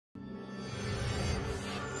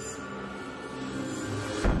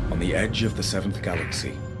the edge of the 7th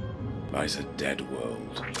galaxy lies a dead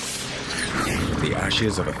world. From the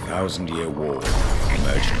ashes of a 1,000-year war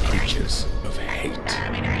emerged creatures of hate.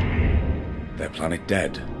 Their planet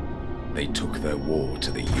dead, they took their war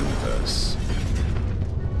to the universe.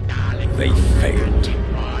 They failed,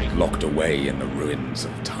 locked away in the ruins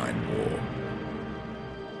of Time War.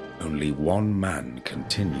 Only one man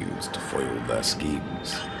continues to foil their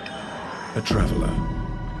schemes. A traveler,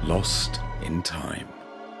 lost in time,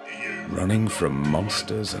 running from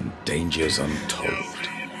monsters and dangers untold.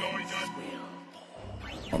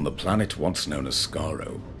 On the planet once known as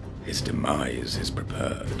Skaro, his demise is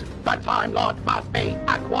prepared. The Time Lord must be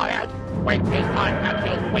acquired. We keep time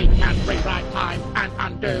until we can rewrite time and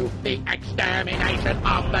undo the extermination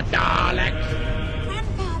of the Daleks.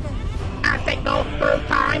 Grandfather! A signal through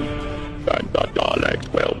time. Then the Daleks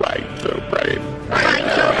will reign supreme. Reign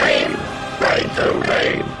supreme! Reign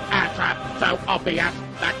supreme! A trap so obvious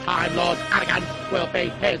that Time Lord's arrogance will be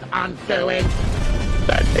his undoing.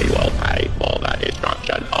 Then he will pay for the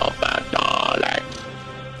destruction of the Daleks.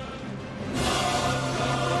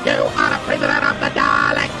 You are a prisoner of the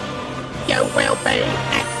Daleks. You will be